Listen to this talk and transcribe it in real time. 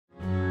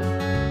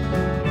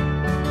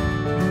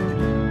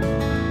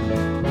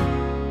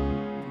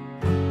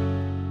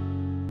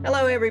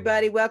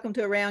everybody. Welcome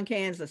to Around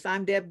Kansas.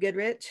 I'm Deb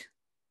Goodrich.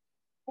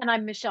 And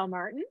I'm Michelle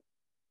Martin.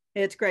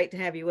 It's great to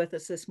have you with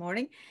us this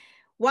morning.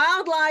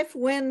 Wildlife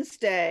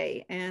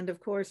Wednesday. And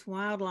of course,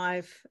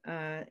 wildlife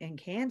in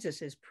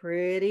Kansas is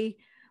pretty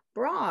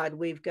broad.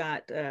 We've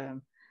got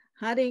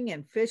hunting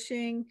and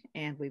fishing,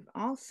 and we've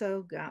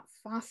also got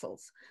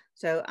fossils.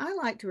 So I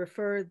like to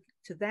refer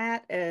to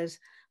that as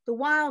the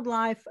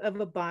wildlife of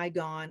a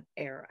bygone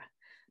era.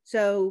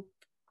 So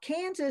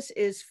Kansas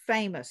is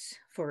famous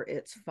for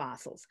its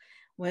fossils.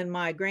 When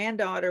my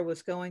granddaughter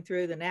was going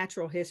through the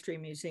Natural History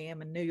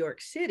Museum in New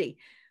York City,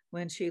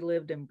 when she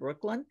lived in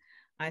Brooklyn,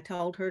 I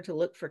told her to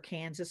look for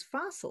Kansas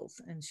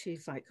fossils. And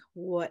she's like,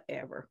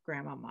 whatever,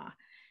 Grandmama.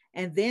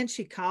 And then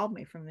she called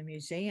me from the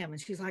museum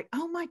and she's like,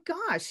 oh my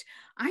gosh,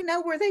 I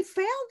know where they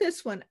found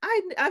this one.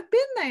 I've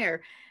been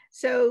there.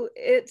 So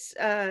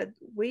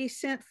we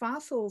sent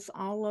fossils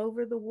all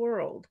over the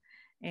world.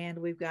 And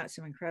we've got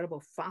some incredible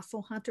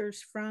fossil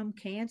hunters from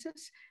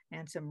Kansas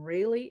and some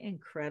really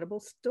incredible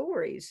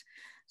stories.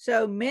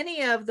 So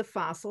many of the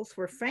fossils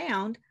were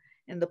found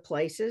in the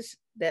places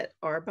that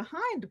are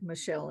behind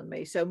Michelle and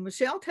me. So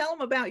Michelle, tell them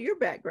about your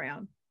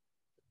background.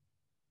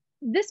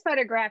 This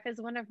photograph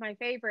is one of my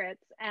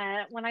favorites.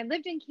 When I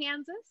lived in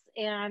Kansas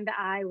and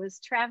I was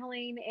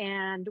traveling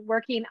and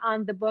working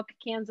on the book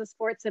Kansas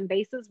Forts and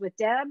Bases with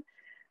Deb,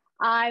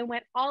 I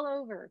went all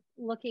over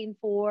looking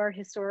for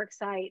historic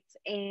sites,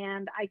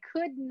 and I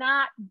could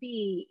not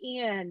be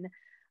in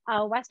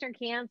Western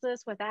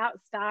Kansas without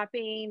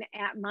stopping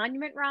at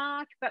Monument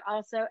Rock, but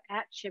also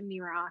at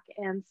Chimney Rock.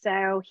 And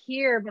so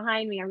here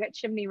behind me, I've got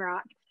Chimney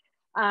Rock.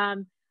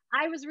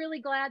 I was really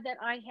glad that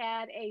I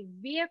had a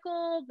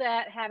vehicle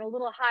that had a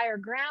little higher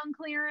ground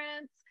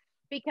clearance,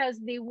 because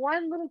the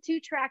one little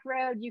 2-track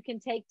road you can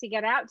take to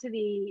get out to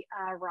the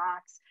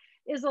rocks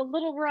is a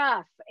little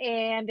rough.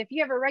 And if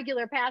you have a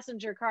regular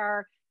passenger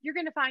car, you're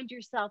going to find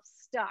yourself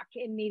stuck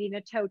in needing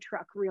a tow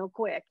truck real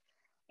quick.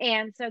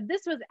 And so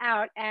this was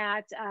out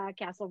at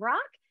Castle Rock,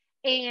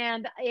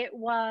 and it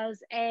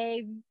was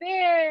a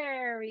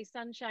very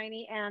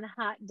sunshiny and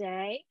hot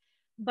day,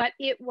 but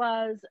it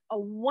was a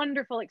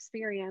wonderful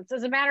experience.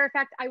 As a matter of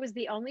fact, I was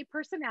the only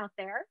person out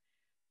there,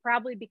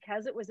 probably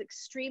because it was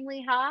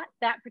extremely hot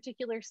that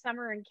particular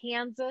summer in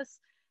Kansas.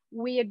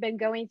 We had been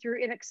going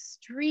through an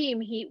extreme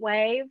heat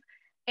wave,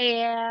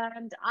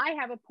 and I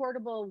have a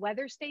portable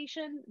weather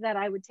station that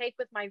I would take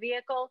with my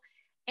vehicle.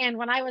 And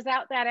when I was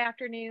out that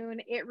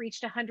afternoon, it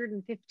reached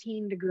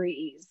 115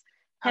 degrees.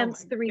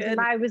 Hence the reason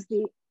I was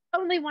the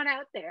only one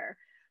out there.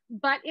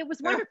 But it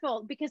was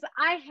wonderful because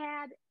I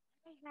had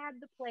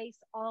the place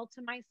all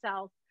to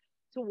myself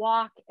to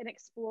walk and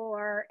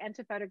explore and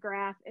to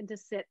photograph and to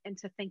sit and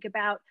to think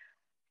about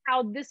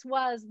how this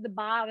was the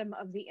bottom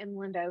of the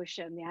inland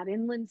ocean, that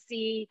inland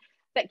sea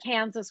that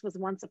Kansas was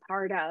once a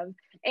part of.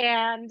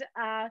 And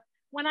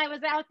when I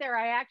was out there,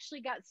 I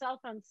actually got cell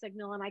phone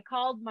signal, and I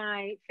called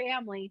my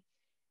family,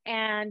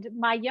 and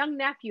my young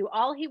nephew,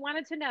 all he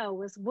wanted to know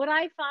was, would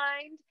I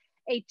find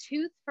a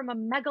tooth from a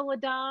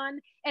megalodon?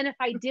 And if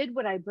I did,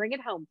 would I bring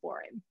it home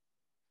for him?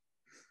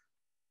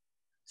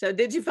 So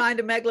did you find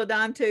a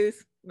megalodon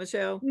tooth,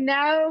 Michelle?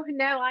 No,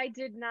 I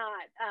did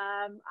not.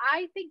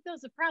 I think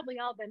those have probably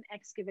all been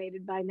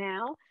excavated by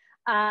now.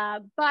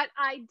 But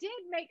I did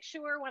make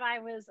sure when I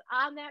was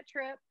on that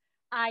trip,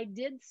 I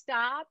did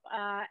stop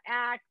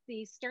at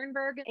the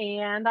Sternberg,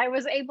 and I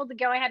was able to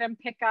go ahead and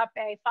pick up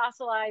a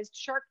fossilized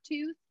shark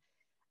tooth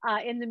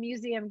in the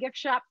museum gift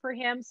shop for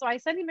him. So I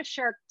sent him a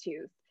shark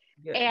tooth.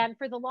 Good. And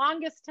for the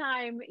longest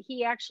time,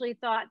 he actually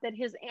thought that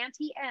his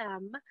Auntie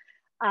M,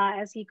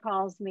 as he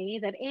calls me,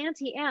 that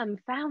Auntie M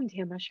found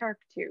him a shark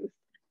tooth.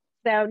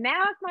 So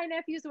now if my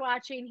nephew's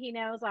watching, he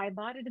knows I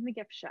bought it in the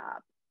gift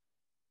shop.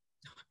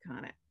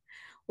 Got it.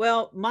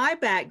 Well, my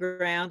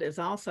background is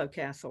also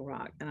Castle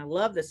Rock, and I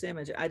love this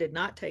image. I did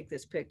not take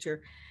this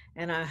picture,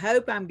 and I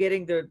hope I'm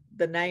getting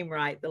the name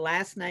right. The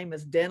last name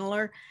is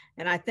Denler,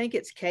 and I think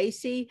it's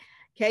Casey,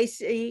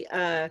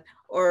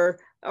 or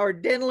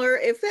Denler.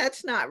 If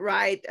that's not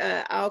right,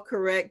 I'll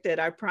correct it,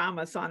 I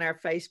promise, on our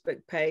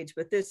Facebook page.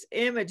 But this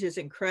image is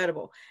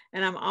incredible,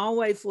 and I'm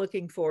always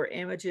looking for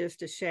images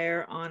to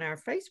share on our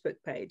Facebook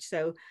page.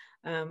 So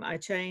I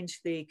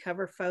changed the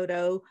cover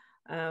photo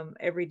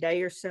every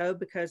day or so,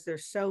 because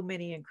there's so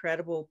many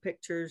incredible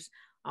pictures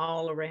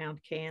all around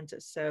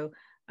Kansas. So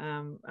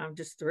I'm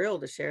just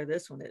thrilled to share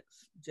this one.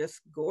 It's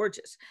just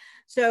gorgeous.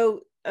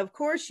 So of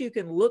course you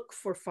can look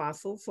for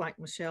fossils like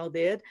Michelle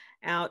did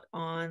out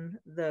on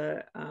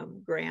the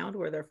ground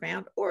where they're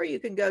found, or you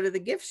can go to the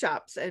gift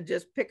shops and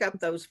just pick up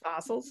those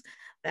fossils.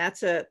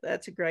 That's a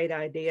great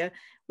idea.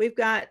 We've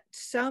got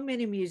so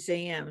many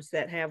museums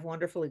that have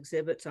wonderful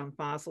exhibits on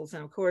fossils.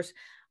 And of course,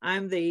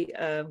 I'm the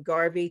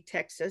Garvey,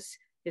 Texas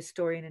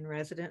historian in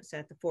residence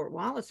at the Fort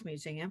Wallace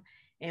Museum,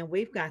 and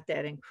we've got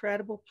that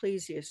incredible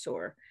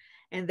plesiosaur.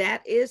 And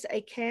that is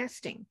a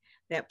casting.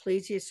 That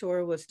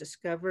plesiosaur was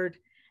discovered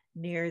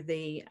near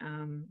the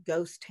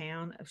ghost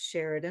town of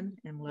Sheridan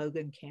in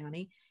Logan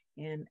County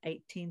in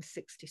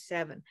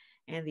 1867.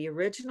 And the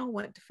original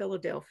went to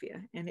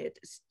Philadelphia, and it's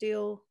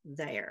still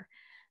there.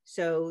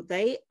 So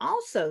they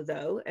also,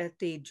 though, at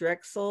the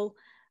Drexel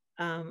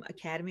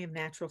Academy of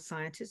Natural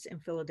Sciences in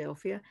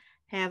Philadelphia,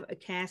 have a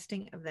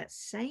casting of that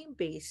same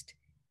beast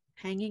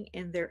hanging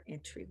in their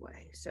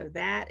entryway. So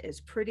that is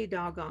pretty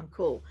doggone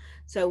cool.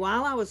 So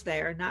while I was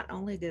there, not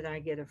only did I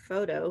get a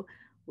photo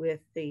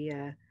with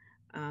the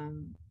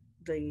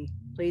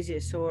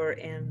plesiosaur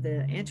in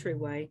the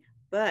entryway,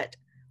 but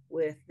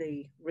with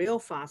the real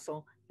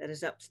fossil that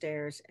is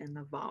upstairs in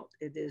the vault.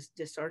 It is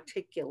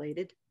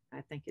disarticulated,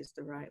 I think is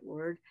the right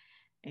word,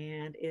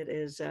 and it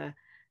is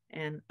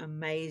an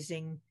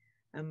amazing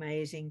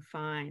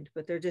find.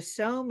 But there are just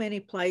so many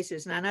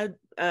places, and I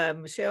know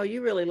Michelle,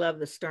 you really love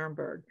the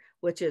Sternberg,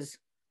 which is,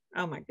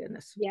 oh my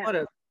goodness, Yeah. what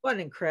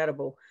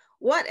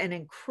an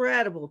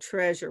incredible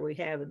treasure we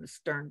have in the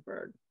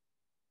Sternberg.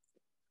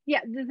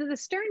 Yeah, the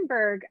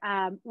Sternberg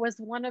was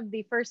one of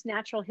the first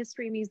natural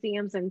history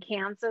museums in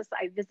Kansas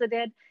I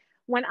visited.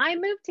 When I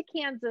moved to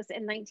Kansas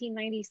in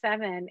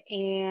 1997,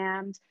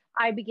 and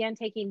I began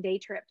taking day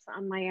trips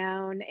on my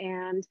own,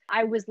 and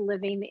I was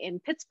living in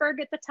Pittsburgh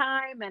at the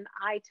time, and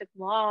I took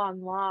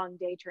long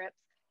day trips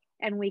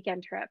and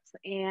weekend trips,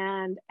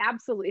 and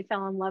absolutely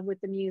fell in love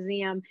with the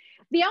museum.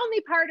 The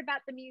only part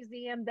about the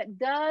museum that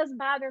does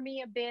bother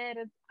me a bit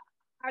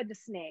are the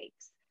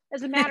snakes.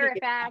 As a matter of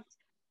fact,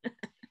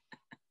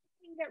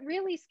 that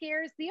really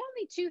scares the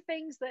only two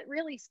things that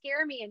really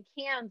scare me in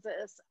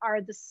Kansas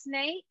are the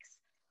snakes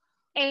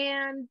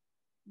and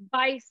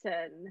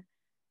bison.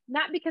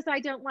 Not because I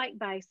don't like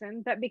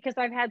bison, but because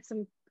I've had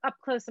some up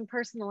close and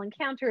personal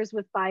encounters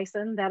with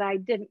bison that I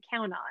didn't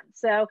count on.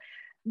 So,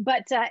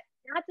 but at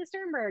the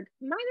Sternberg,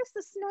 minus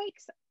the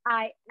snakes,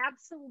 I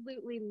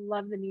absolutely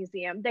love the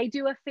museum. They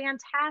do a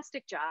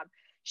fantastic job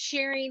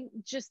sharing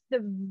just the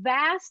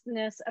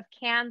vastness of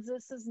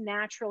Kansas's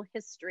natural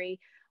history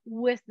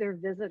with their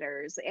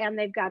visitors. And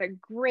they've got a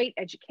great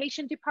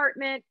education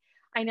department.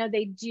 I know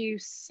they do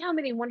so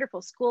many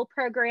wonderful school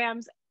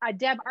programs.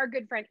 Deb, our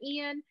good friend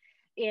Ian,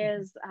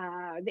 is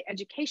the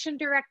education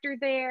director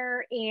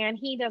there, and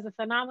he does a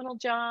phenomenal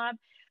job.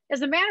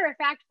 As a matter of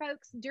fact,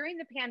 folks, during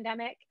the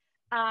pandemic,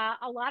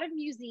 a lot of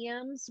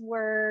museums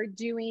were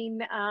doing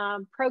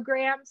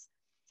programs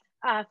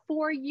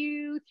for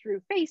you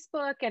through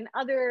Facebook and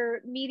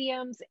other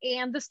mediums,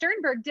 and the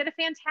Sternberg did a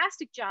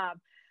fantastic job.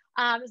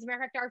 As a matter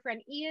of fact, our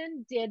friend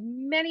Ian did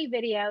many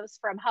videos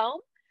from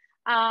home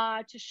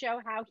to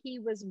show how he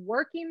was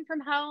working from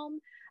home,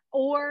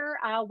 or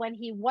when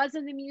he was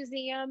in the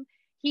museum,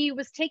 he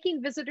was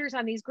taking visitors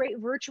on these great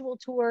virtual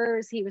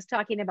tours. He was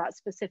talking about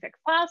specific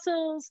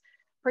fossils,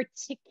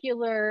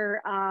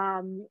 particular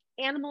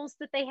animals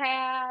that they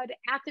had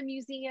at the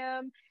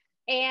museum,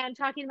 and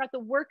talking about the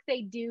work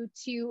they do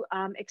to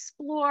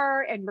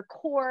explore and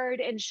record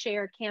and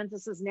share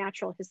Kansas's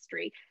natural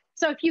history.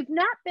 So if you've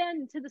not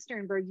been to the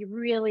Sternberg, you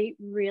really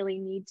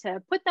need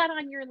to put that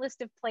on your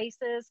list of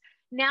places.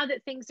 Now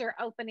that things are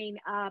opening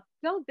up,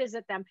 go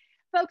visit them.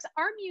 Folks,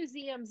 our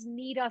museums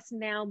need us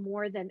now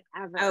more than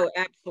ever. Oh,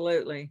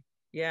 absolutely.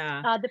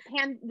 Yeah.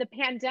 The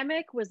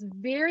pandemic was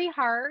very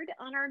hard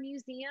on our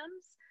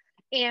museums,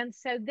 and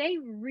so they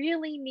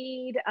really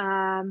need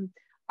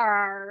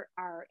our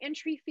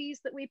entry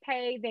fees that we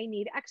pay. They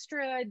need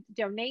extra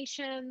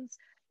donations,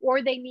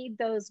 or they need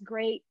those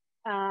great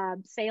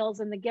sales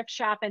in the gift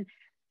shop. And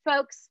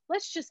folks,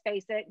 let's just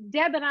face it,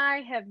 Deb and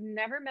I have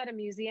never met a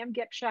museum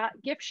gift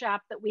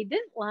shop that we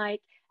didn't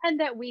like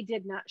and that we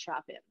did not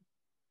shop in.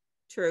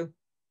 True,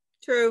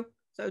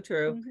 so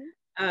true.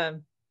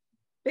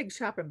 Big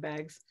shopping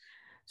bags.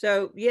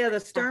 So yeah,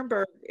 the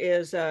Sternberg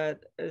is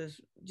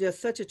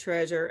just such a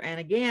treasure. And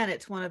again,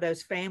 it's one of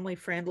those family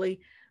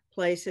friendly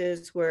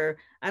places where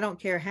I don't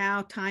care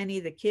how tiny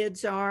the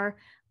kids are,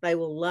 they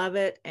will love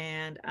it.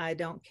 And I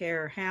don't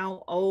care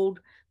how old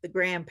the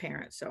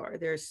grandparents are.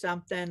 There's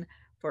something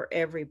for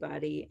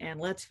everybody. And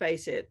let's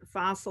face it,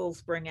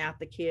 fossils bring out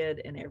the kid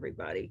in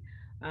everybody.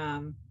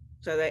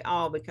 So they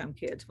all become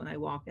kids when they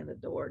walk in the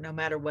door, no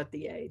matter what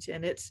the age.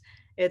 And it's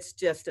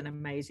just an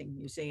amazing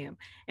museum.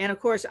 And of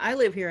course, I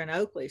live here in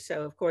Oakley.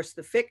 So of course,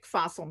 the Fick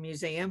Fossil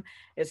Museum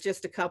is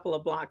just a couple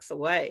of blocks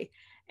away.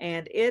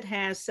 And it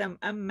has some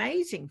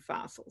amazing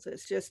fossils.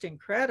 It's just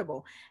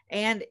incredible.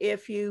 And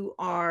if you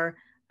are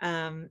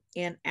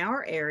in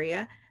our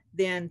area,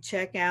 then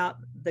check out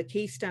the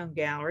Keystone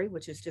Gallery,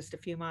 which is just a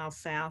few miles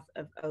south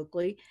of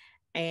Oakley.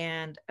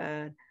 And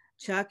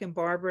Chuck and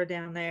Barbara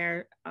down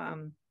there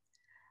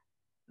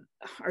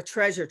are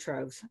treasure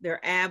troves.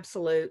 They're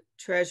absolute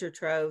treasure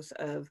troves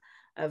of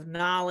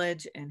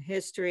knowledge and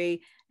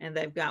history. And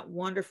they've got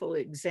wonderful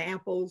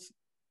examples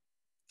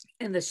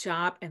in the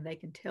shop, and they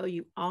can tell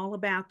you all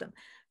about them.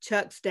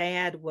 Chuck's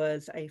dad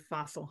was a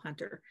fossil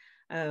hunter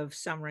of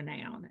some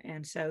renown,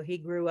 and so he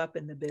grew up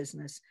in the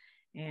business,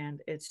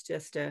 and it's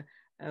just a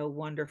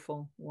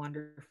wonderful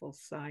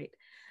sight.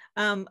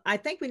 I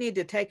think we need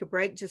to take a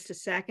break just a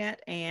second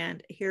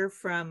and hear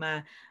from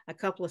a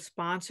couple of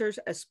sponsors,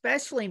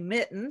 especially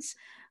Mittens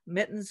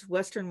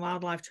Western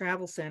Wildlife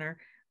Travel Center,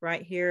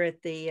 right here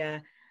at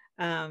the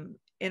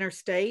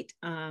Interstate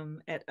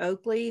at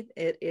Oakley.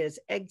 It is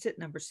exit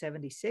number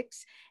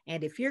 76.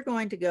 And if you're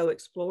going to go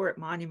explore at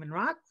Monument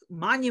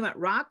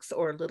Rocks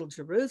or Little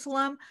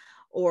Jerusalem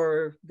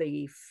or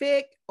the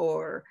Fick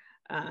or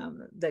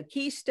the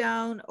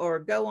Keystone, or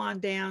go on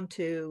down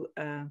to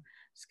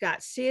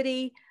Scott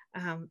City,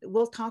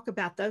 we'll talk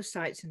about those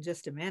sites in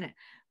just a minute.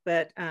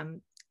 But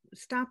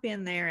stop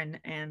in there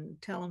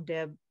and tell them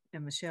Deb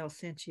and Michelle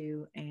sent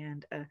you,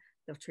 and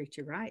they'll treat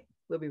you right.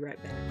 We'll be right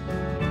back.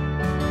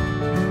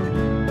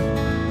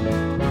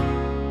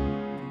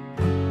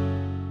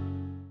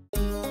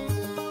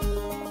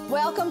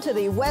 Welcome to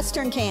the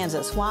Western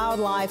Kansas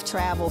Wildlife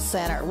Travel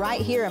Center,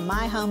 right here in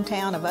my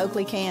hometown of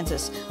Oakley,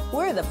 Kansas.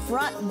 We're the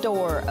front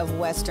door of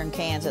Western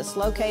Kansas,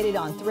 located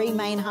on 3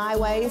 main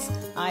highways,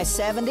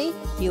 I-70,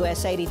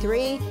 US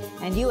 83,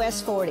 and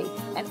US 40.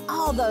 And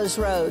all those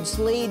roads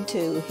lead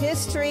to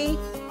history,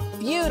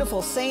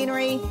 beautiful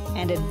scenery,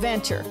 and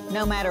adventure,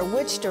 no matter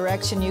which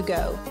direction you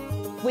go.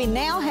 We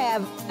now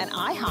have an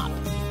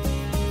IHOP.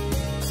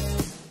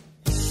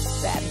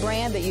 That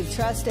brand that you've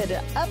trusted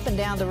up and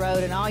down the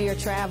road in all your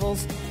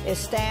travels is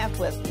staffed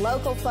with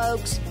local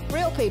folks,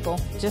 real people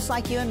just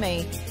like you and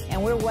me,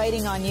 and we're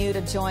waiting on you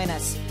to join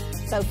us.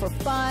 So for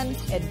fun,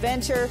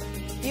 adventure,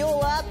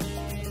 fuel up,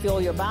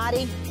 fuel your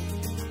body,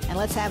 and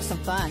let's have some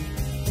fun.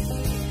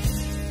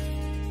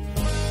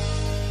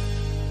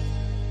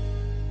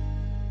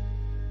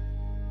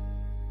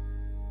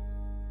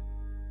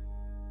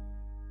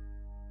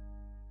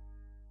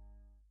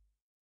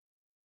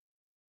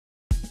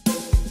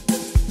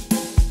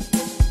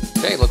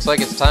 Okay, looks like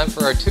it's time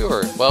for our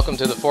tour. Welcome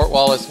to the Fort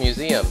Wallace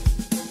Museum.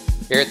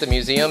 Here at the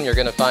museum, you're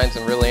going to find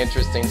some really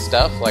interesting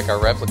stuff, like our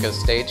replica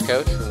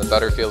stagecoach from the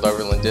Butterfield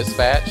Overland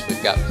Dispatch.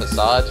 We've got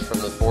facades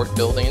from the fort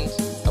buildings.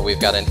 We've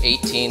got an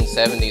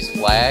 1870s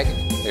flag.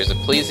 There's a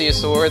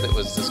plesiosaur that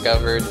was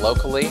discovered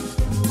locally.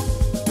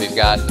 We've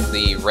got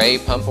the Ray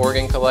pump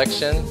organ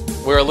collection.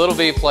 We're a little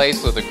bitty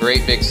place with a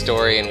great big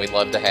story, and we'd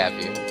love to have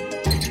you.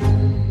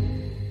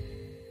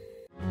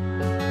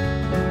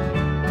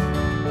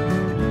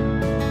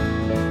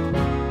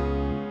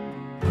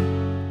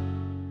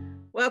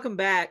 Welcome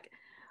back.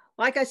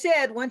 Like I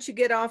said, once you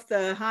get off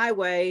the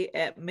highway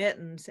at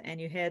Mittens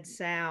and you head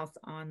south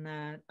on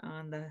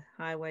the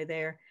highway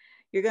there,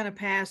 you're going to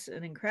pass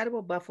an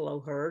incredible buffalo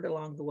herd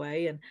along the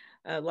way. And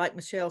like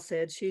Michelle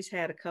said, she's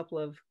had a couple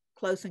of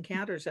close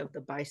encounters of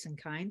the bison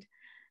kind,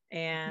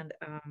 and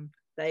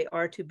they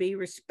are to be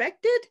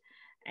respected.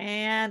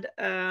 And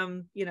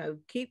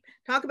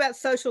talk about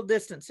social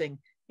distancing.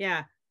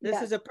 Yeah,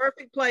 this is a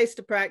perfect place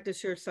to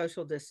practice your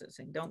social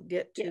distancing. Don't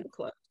get too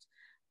close.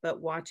 But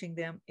watching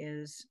them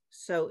is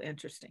so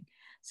interesting.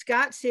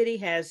 Scott City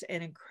has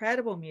an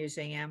incredible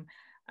museum,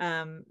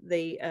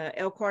 the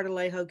El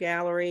Cuartalejo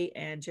Gallery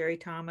and Jerry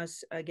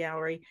Thomas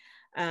Gallery.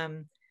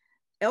 El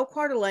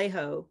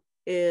Cuartalejo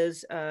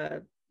is,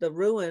 the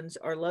ruins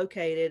are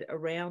located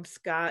around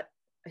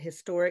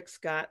historic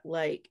Scott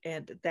Lake.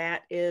 And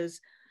that is,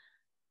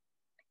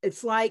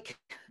 it's like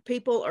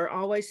people are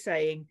always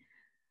saying,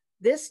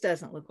 this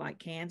doesn't look like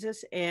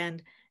Kansas.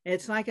 And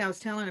it's like I was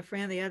telling a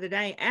friend the other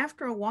day,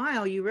 after a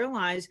while, you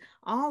realize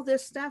all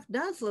this stuff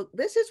does look,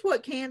 this is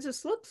what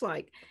Kansas looks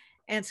like.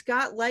 And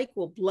Scott Lake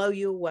will blow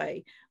you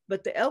away.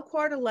 But the El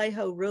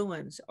Cuartalejo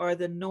ruins are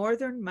the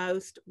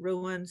northernmost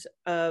ruins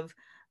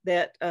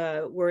that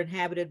were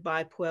inhabited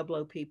by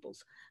Pueblo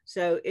peoples.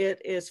 So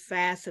it is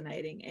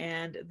fascinating.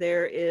 And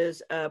there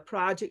is a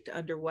project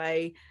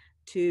underway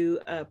to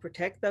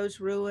protect those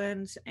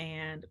ruins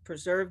and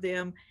preserve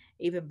them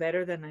even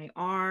better than they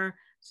are.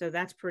 So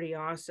that's pretty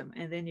awesome.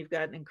 And then you've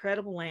got an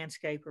incredible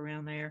landscape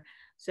around there.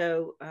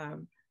 So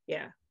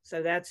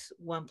so that's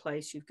one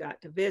place you've got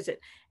to visit.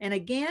 And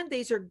again,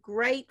 these are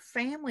great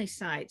family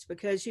sites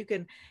because you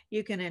can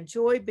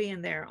enjoy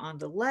being there on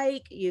the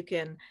lake. You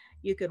can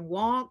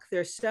walk.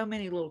 There's so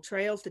many little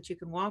trails that you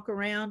can walk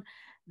around.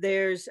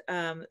 There's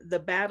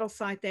the battle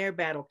site there,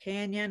 Battle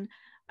Canyon,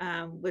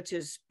 which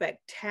is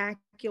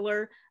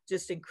spectacular,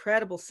 just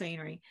incredible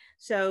scenery.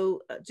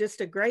 So just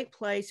a great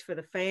place for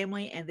the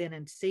family. And then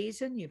in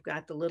season, you've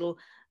got the little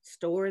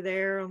store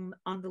there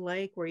on the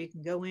lake where you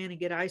can go in and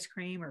get ice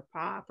cream or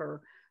pop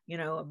or,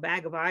 a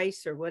bag of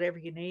ice or whatever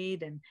you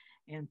need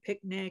and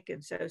picnic.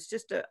 And so it's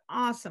just an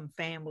awesome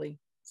family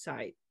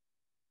site.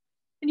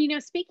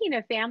 And, speaking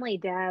of family,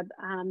 Deb,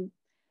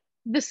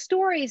 the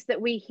stories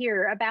that we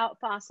hear about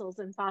fossils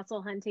and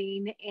fossil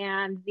hunting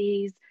and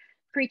these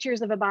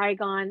creatures of a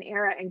bygone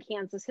era in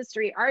Kansas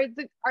history are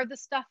the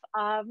stuff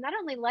of not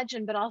only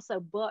legend, but also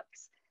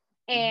books.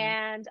 Mm-hmm.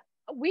 And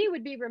we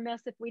would be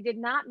remiss if we did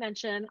not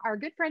mention our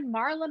good friend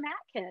Marla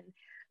Matkin.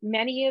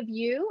 Many of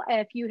you,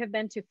 if you have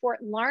been to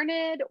Fort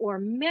Larned or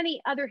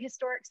many other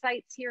historic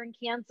sites here in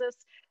Kansas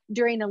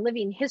during a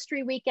Living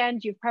History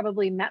weekend, you've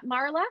probably met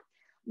Marla.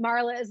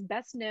 Marla is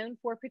best known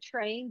for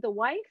portraying the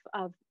wife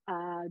of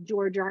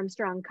George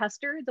Armstrong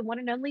Custer, the one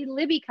and only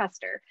Libby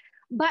Custer.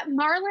 But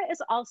Marla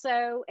is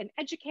also an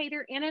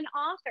educator and an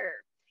author.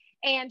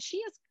 And she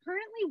is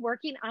currently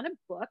working on a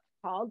book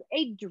called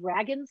A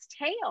Dragon's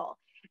Tale.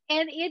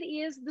 And it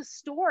is the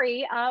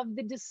story of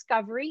the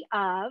discovery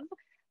of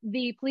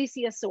the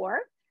plesiosaur.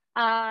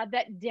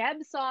 That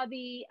Deb saw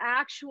the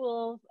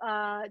actual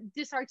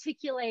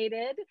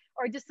disarticulated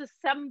or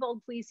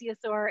disassembled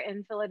plesiosaur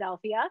in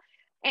Philadelphia.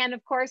 And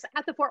of course,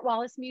 at the Fort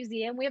Wallace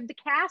Museum, we have the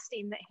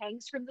casting that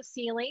hangs from the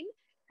ceiling,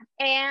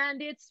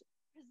 and it's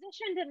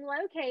positioned and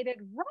located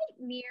right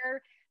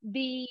near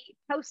the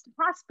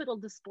post-hospital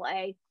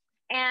display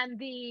and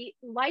the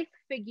life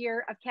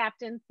figure of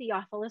Captain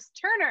Theophilus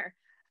Turner,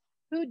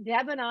 who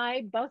Deb and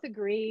I both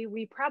agree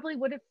we probably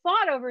would have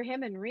fought over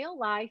him in real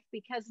life,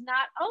 because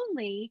not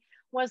only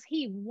was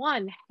he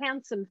one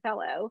handsome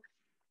fellow,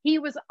 he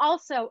was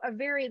also a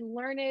very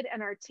learned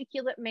and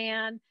articulate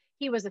man.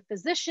 He was a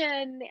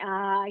physician.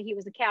 He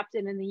was a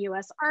captain in the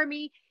U.S.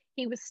 Army.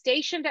 He was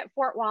stationed at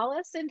Fort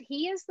Wallace, and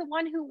he is the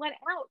one who went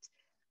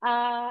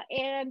out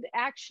and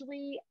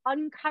actually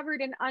uncovered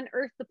and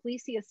unearthed the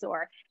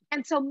plesiosaur.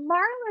 And so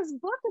Marla's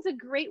book is a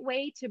great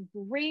way to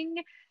bring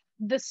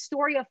the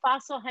story of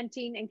fossil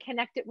hunting and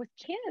connect it with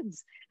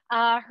kids.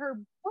 Her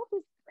book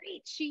is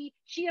great.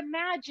 She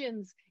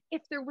imagines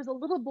if there was a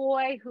little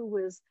boy who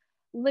was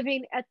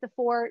living at the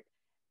fort,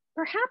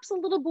 perhaps a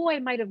little boy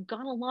might have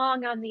gone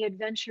along on the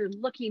adventure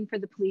looking for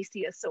the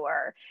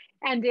plesiosaur.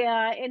 And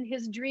in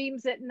his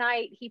dreams at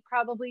night, he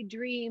probably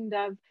dreamed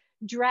of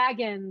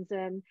dragons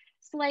and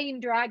slaying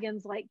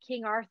dragons like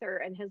King Arthur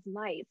and his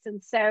knights.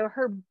 And so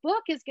her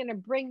book is going to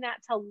bring that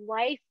to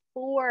life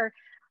for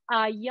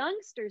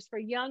youngsters, for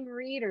young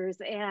readers.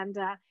 And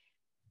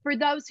for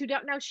those who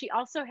don't know, she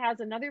also has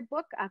another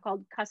book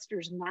called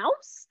Custer's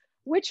Mouse,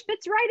 which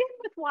fits right in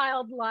with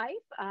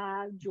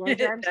wildlife.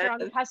 George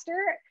Armstrong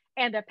Custer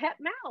and a pet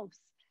mouse.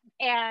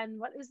 And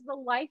what is the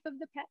life of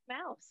the pet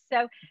mouse?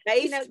 So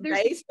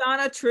based on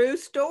a true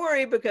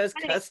story, because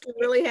Custer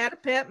really had a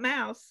pet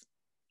mouse.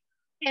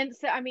 And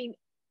so, I mean,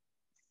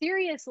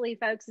 seriously,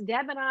 folks,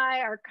 Deb and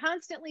I are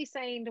constantly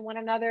saying to one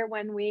another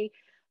when we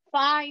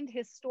find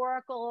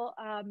historical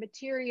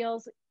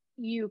materials,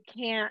 you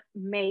can't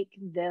make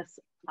this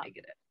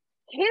negative.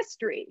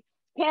 History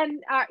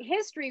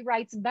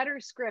writes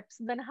better scripts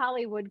than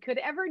Hollywood could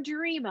ever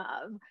dream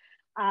of.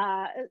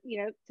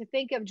 To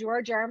think of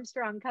George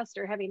Armstrong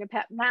Custer having a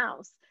pet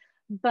mouse.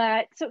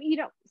 But so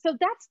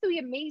that's the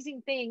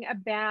amazing thing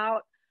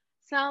about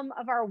some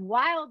of our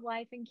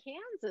wildlife in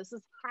Kansas,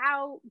 is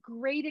how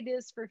great it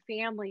is for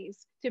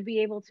families to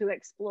be able to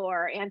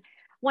explore. And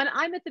when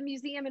I'm at the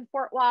museum in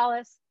Fort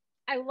Wallace,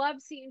 I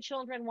love seeing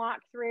children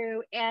walk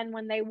through, and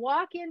when they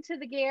walk into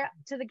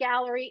the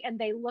gallery and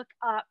they look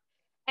up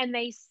and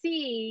they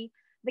see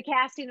the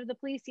casting of the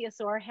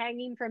plesiosaur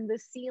hanging from the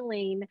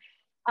ceiling,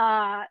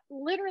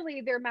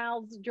 literally their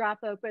mouths drop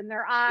open,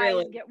 their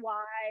eyes get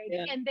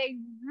wide, and they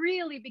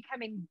really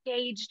become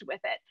engaged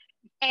with it.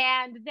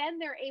 And then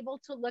they're able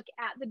to look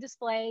at the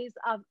displays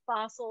of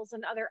fossils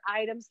and other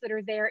items that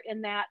are there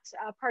in that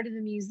part of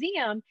the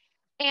museum.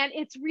 And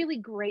it's really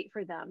great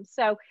for them.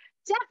 So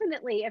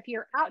definitely, if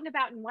you're out and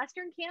about in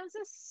Western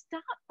Kansas,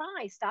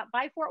 stop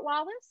by Fort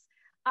Wallace,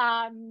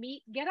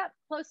 get up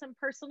close and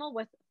personal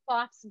with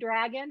Thoth's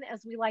dragon,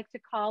 as we like to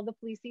call the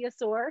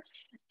plesiosaur.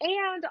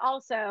 And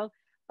also,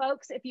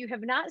 folks, if you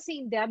have not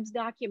seen Deb's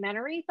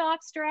documentary,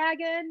 Thoth's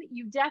Dragon,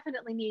 you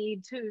definitely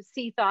need to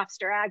see Thoth's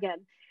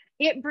Dragon.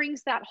 It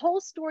brings that whole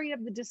story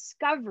of the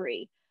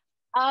discovery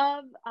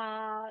of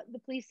the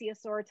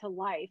plesiosaur to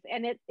life.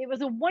 And it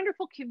was a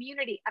wonderful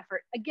community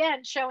effort,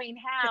 again, showing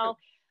how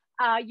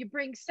you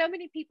bring so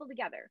many people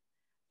together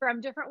from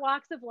different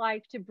walks of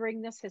life to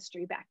bring this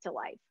history back to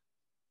life.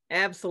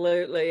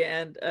 Absolutely.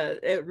 And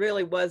it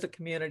really was a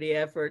community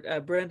effort.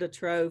 Brenda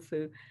Trofe,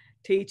 who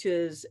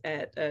teaches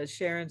at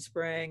Sharon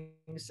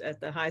Springs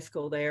at the high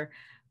school there,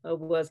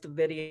 was the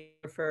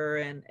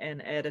videographer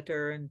and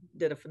editor, and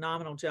did a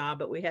phenomenal job.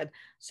 But we had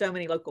so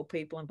many local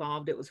people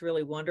involved. It was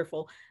really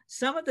wonderful.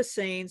 Some of the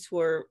scenes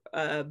were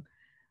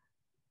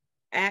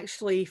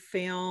actually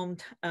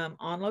filmed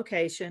on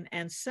location,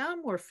 and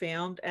some were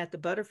filmed at the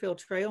Butterfield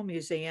Trail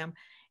Museum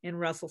in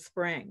Russell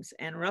Springs.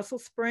 And Russell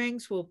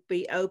Springs will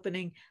be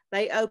opening,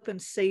 they open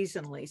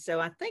seasonally. So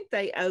I think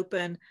they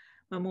open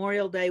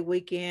Memorial Day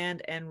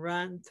weekend and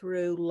run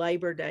through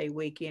Labor Day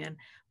weekend,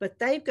 but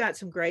they've got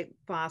some great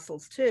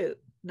fossils too,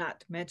 not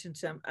to mention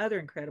some other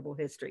incredible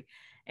history.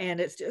 And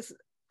it's just,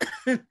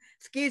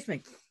 excuse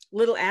me,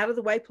 little out of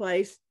the way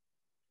place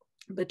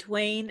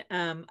between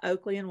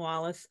Oakley and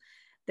Wallace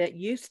that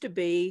used to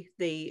be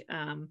the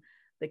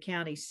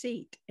county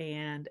seat.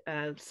 And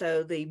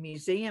so the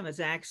museum is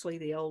actually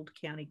the old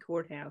county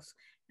courthouse.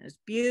 It's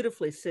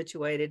beautifully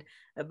situated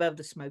above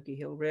the Smoky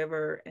Hill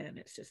River, and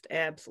it's just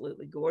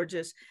absolutely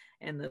gorgeous,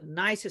 and the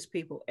nicest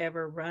people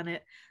ever run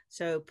it.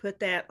 So put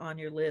that on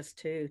your list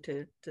too,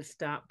 to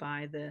stop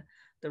by the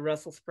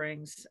Russell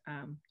Springs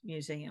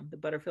Museum, the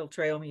Butterfield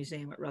Trail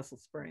Museum at Russell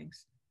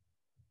Springs.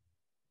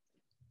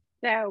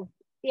 So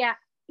yeah,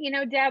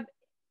 Deb,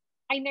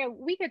 I know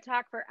we could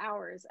talk for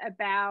hours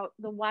about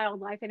the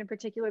wildlife, and in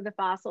particular the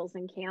fossils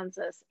in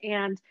Kansas.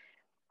 And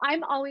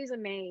I'm always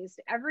amazed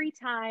every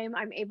time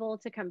I'm able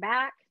to come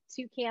back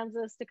to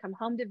Kansas, to come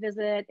home to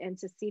visit and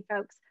to see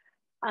folks.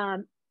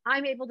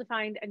 I'm able to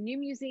find a new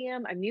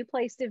museum, a new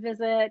place to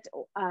visit,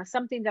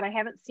 something that I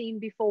haven't seen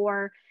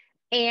before.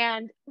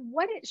 And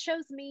what it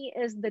shows me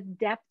is the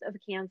depth of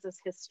Kansas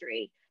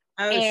history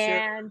Oh,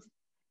 sure. and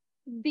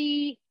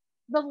the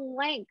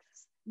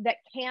lengths that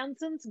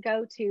Kansans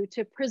go to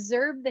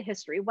preserve the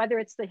history, whether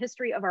it's the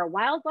history of our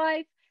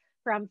wildlife,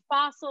 from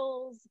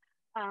fossils,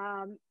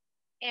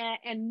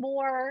 and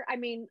more. I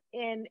mean,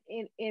 in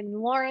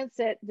Lawrence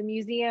at the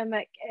museum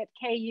at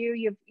KU,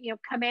 you know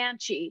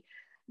Comanche,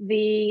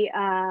 the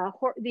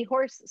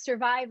horse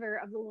survivor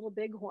of the Little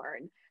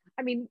Bighorn.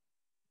 I mean,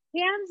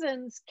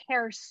 Kansans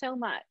care so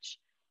much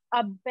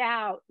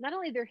about not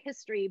only their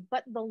history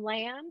but the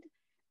land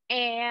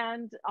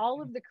and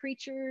all of the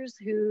creatures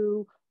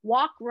who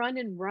walk, run,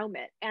 and roam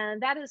it,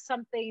 and that is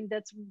something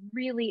that's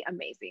really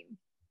amazing.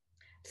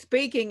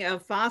 Speaking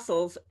of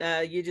fossils,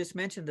 you just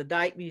mentioned the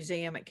Dyke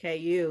Museum at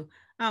KU.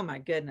 Oh my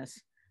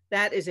goodness,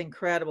 that is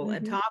incredible.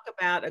 And Mm-hmm. talk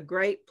about a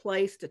great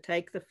place to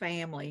take the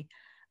family.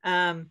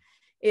 Um,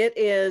 it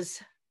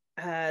is,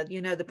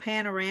 the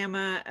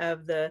panorama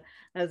of the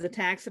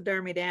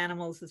taxidermied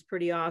animals is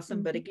pretty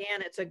awesome. But Mm-hmm.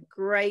 again, it's a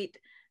great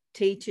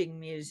teaching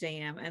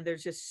museum, and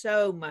there's just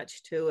so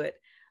much to it.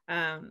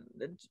 Um,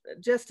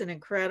 just an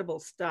incredible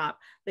stop.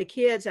 The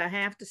kids, I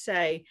have to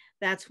say,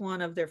 that's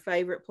one of their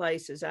favorite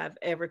places I've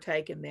ever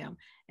taken them.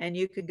 And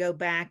you could go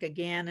back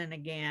again and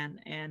again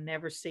and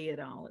never see it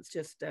all. It's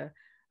just a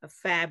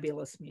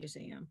fabulous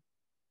museum.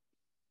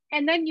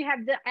 And then you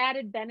have the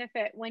added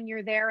benefit when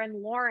you're there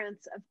in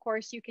Lawrence. Of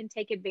course, you can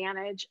take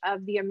advantage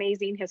of the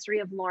amazing history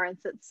of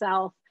Lawrence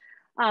itself,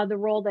 the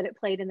role that it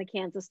played in the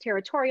Kansas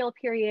territorial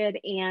period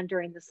and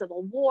during the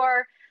Civil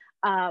War.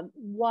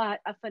 What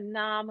a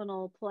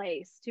phenomenal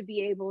place to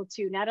be able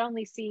to not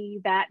only see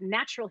that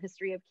natural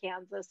history of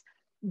Kansas,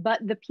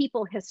 but the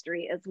people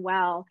history as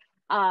well.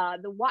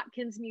 The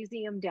Watkins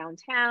Museum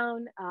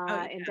downtown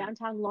Oh, in yeah.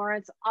 downtown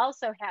Lawrence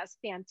also has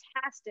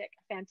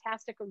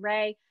fantastic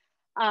array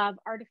of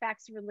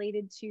artifacts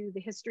related to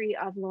the history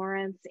of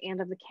Lawrence and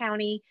of the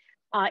county.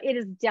 It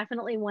is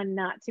definitely one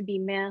not to be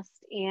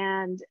missed,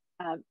 and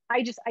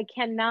I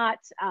cannot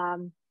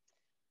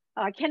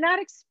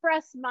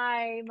express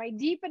my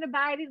deep and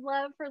abiding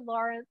love for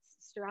Lawrence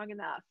strong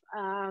enough.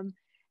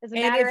 As a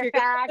And matter if of you're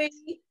going to fact,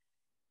 be,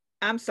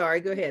 I'm sorry,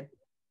 go ahead.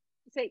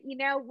 so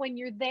when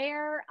you're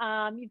there,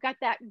 you've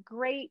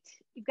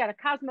got a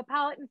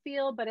cosmopolitan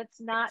feel, but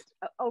it's not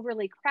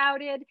overly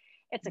crowded.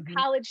 It's a Mhm.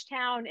 college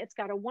town. It's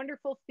got a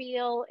wonderful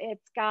feel.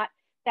 It's got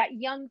that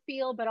young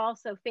feel, but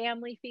also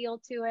family feel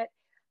to it.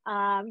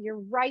 You're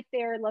right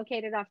there,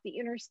 located off the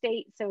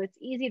interstate, so it's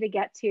easy to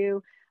get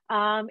to.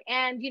 And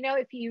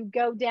if you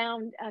go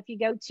down, if you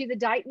go to the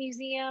Dyke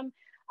Museum,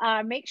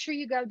 make sure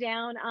you go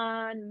down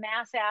on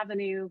Mass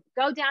Avenue.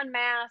 Go down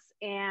Mass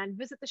and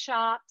visit the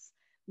shops,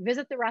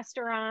 visit the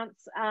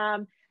restaurants.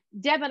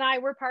 Deb and I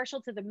were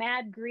partial to the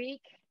Mad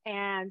Greek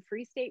and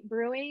Free State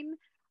Brewing.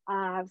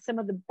 Some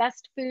of the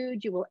best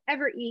food you will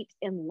ever eat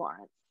in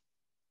Lawrence.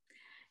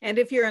 And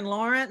if you're in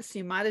Lawrence,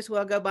 you might as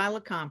well go by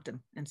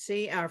Lecompton and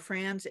see our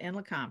friends in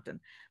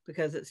Lecompton,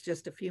 because it's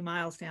just a few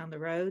miles down the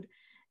road.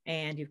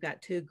 And you've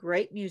got two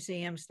great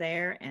museums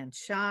there and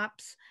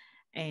shops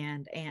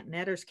and Aunt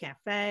Netter's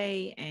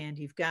Cafe. And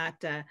you've got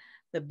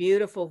the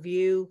beautiful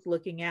view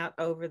looking out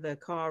over the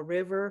Kaw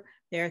River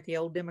there at the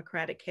old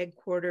Democratic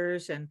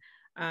headquarters. And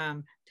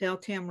tell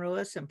Tim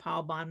Ruiz and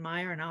Paul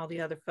Bonmeyer and all the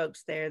other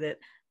folks there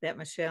that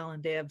Michelle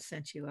and Deb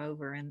sent you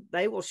over, and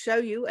they will show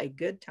you a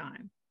good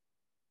time.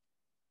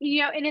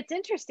 And it's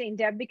interesting,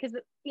 Deb, because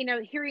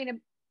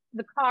hearing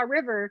the Kaw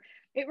River,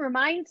 it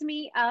reminds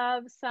me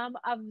of some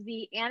of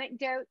the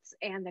anecdotes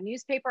and the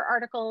newspaper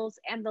articles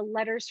and the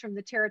letters from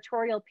the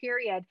territorial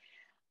period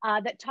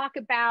that talk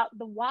about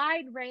the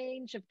wide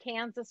range of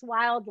Kansas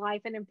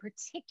wildlife, and in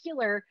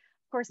particular,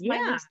 of course, my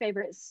Yeah. least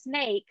favorite,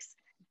 snakes.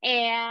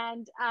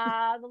 And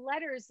the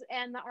letters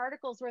and the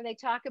articles where they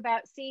talk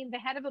about seeing the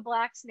head of a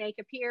black snake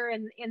appear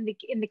in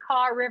the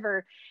Kaw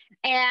River,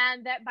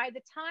 and that by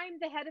the time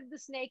the head of the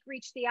snake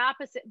reached the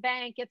opposite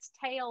bank, its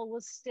tail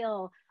was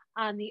still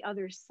on the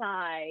other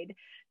side,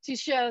 to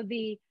show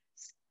the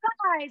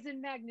size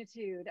and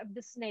magnitude of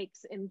the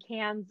snakes in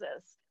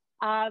Kansas.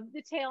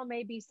 The tale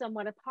may be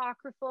somewhat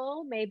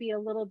apocryphal, maybe a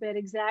little bit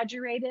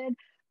exaggerated,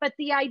 but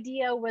the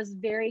idea was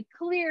very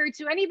clear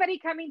to anybody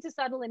coming to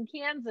settle in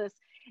Kansas.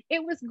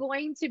 It was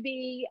going to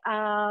be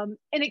an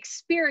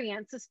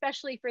experience,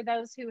 especially for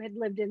those who had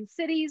lived in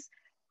cities.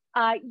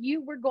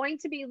 You were going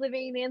to be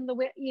living in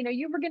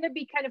you were going to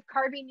be kind of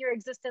carving your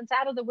existence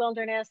out of the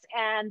wilderness,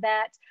 and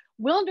that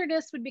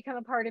wilderness would become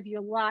a part of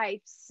your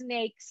life.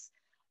 Snakes,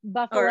 Or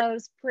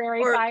buffaloes,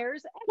 prairie or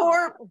fires,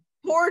 and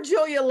poor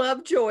Julia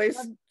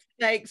Lovejoy's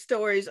snake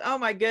stories. Oh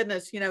my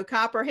goodness,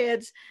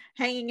 copperheads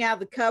hanging out of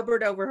the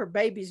cupboard over her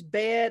baby's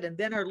bed, and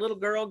then her little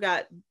girl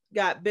got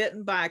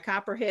bitten by a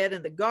copperhead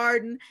in the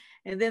garden,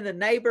 and then the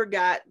neighbor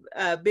got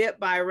bit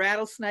by a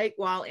rattlesnake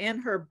while in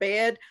her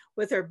bed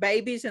with her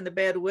babies in the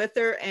bed with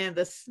her, and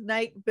the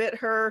snake bit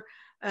her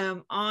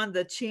on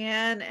the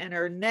chin, and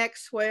her neck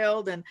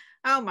swelled. And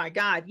oh my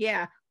God,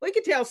 yeah, we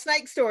could tell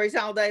snake stories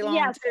all day long.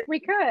 Yes, too. we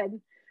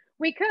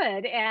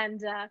could.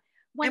 And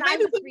when and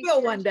maybe I was we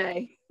will one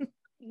day.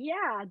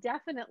 Yeah,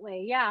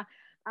 definitely. Yeah.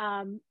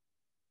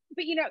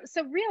 But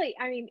so really,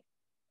 I mean,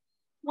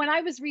 when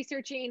I was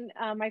researching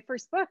my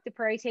first book, The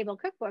Prairie Table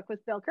Cookbook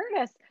with Bill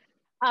Curtis,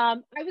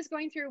 I was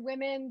going through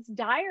women's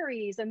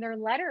diaries and their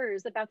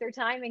letters about their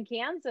time in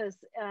Kansas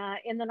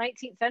in the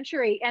 19th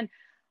century. And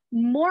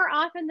more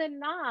often than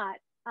not,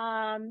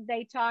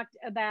 they talked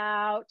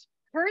about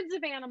herds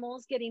of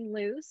animals getting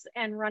loose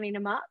and running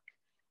amok,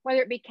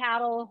 whether it be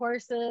cattle,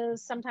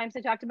 horses. Sometimes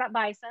they talked about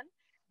bison.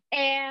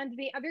 And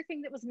the other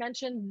thing that was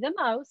mentioned the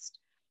most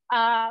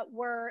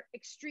were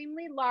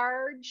extremely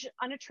large,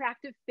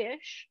 unattractive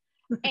fish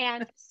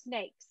and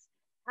snakes.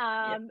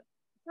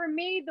 For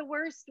me, the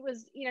worst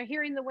was,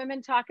 hearing the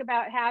women talk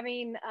about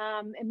having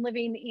and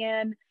living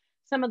in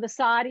some of the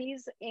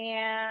soddies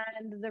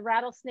and the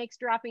rattlesnakes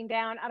dropping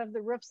down out of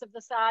the roofs of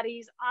the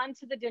soddies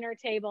onto the dinner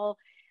table,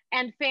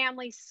 and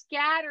families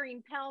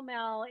scattering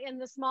pell-mell in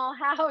the small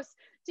house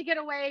to get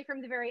away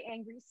from the very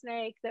angry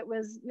snake that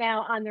was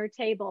now on their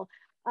table.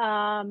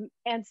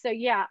 And so,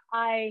 yeah,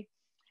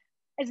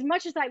 as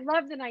much as I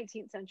love the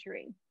 19th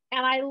century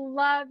and I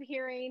love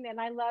hearing and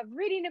I love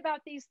reading about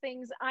these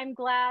things, I'm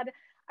glad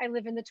I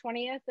live in the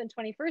 20th and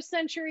 21st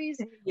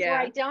centuries where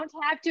I don't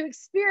have to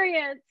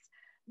experience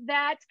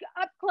that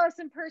up close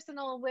and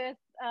personal with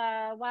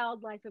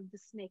wildlife of the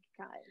snake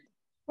kind.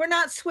 We're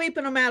not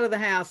sweeping them out of the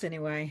house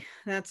anyway.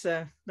 That's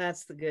the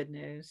good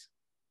news.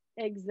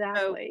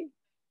 Exactly.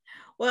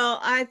 Well,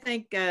 I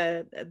think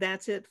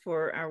that's it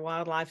for our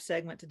wildlife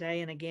segment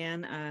today. And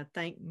again,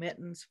 thank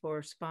Mittens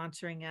for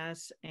sponsoring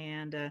us,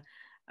 and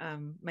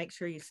make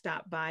sure you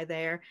stop by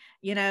there.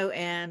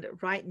 And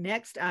right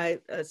next,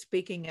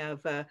 speaking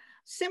of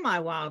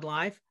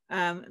semi-wildlife,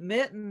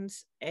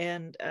 Mittens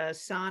and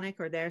Sonic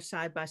are there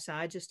side by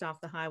side just off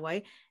the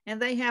highway,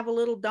 and they have a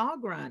little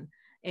dog run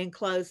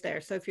enclosed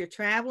there. So if you're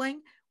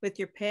traveling with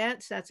your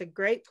pets, that's a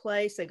great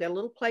place. They've got a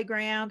little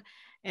playground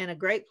and a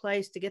great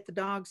place to get the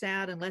dogs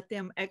out and let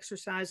them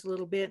exercise a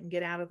little bit and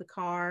get out of the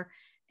car,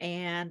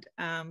 and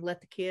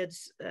let the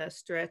kids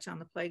stretch on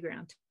the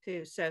playground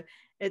too. So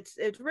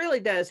it really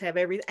does have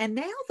everything. And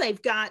now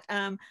they've got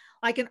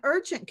like an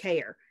urgent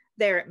care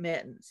there at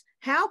Mittens.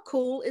 How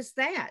cool is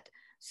that?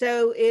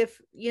 So if,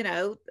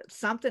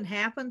 something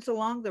happens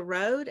along the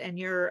road and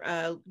you're,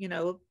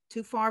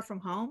 too far from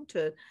home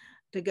to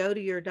go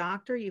to your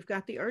doctor, you've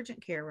got the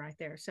urgent care right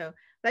there. So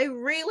they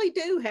really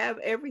do have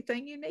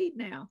everything you need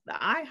now. The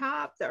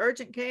IHOP, the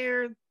urgent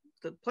care,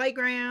 the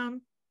playground,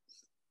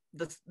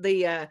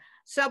 the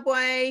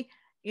subway,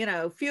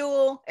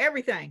 fuel,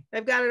 everything.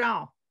 They've got it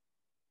all.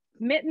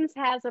 Mittens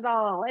has it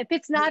all. If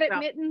it's not at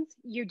Mittens,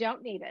 you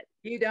don't need it.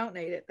 You don't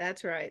need it.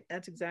 That's right.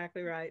 That's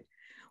exactly right.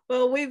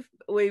 Well, we've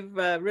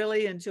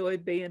really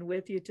enjoyed being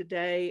with you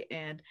today,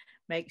 and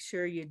make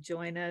sure you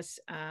join us.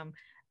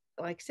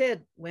 Like I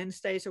said,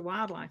 Wednesdays are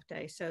Wildlife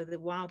Day, so the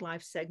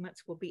wildlife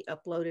segments will be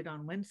uploaded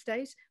on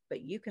Wednesdays,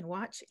 but you can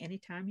watch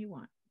anytime you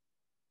want.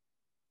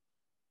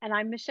 And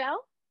I'm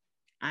Michelle.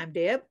 I'm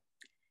Deb.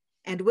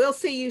 And we'll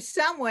see you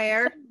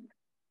somewhere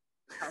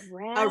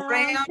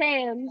around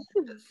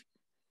Kansas.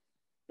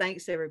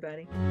 Thanks,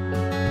 everybody.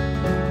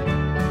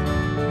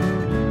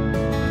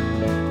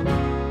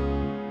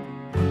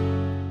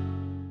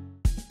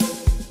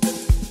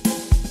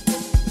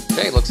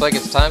 Okay, looks like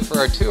it's time for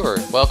our tour.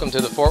 Welcome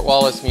to the Fort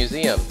Wallace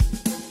Museum.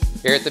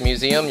 Here at the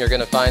museum, you're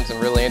going to find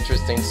some really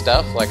interesting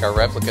stuff, like our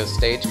replica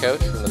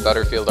stagecoach from the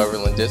Butterfield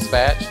Overland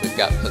Dispatch. We've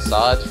got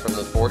facades from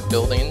the fort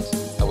buildings.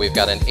 We've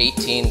got an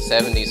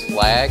 1870s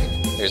flag.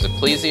 There's a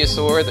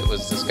plesiosaur that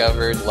was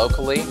discovered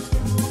locally.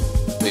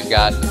 We've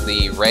got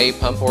the Ray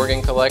pump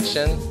organ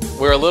collection.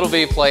 We're a little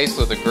bitty place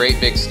with a great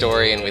big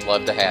story, and we'd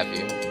love to have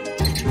you.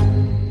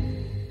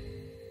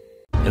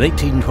 In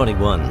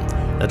 1821,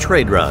 a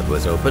trade route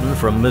was opened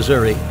from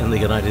Missouri in the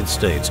United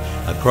States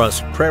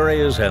across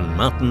prairies and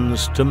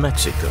mountains to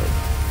Mexico.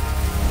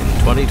 In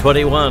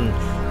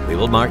 2021, we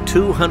will mark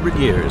 200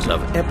 years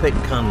of epic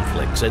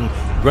conflicts and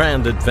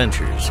grand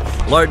adventures,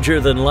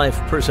 larger-than-life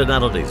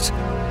personalities,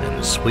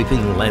 and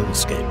sweeping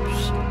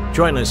landscapes.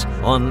 Join us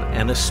on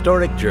an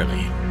historic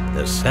journey.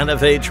 The Santa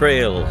Fe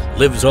Trail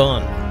lives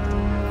on.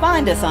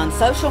 Find us on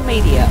social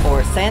media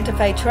or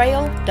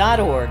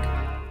santafetrail.org.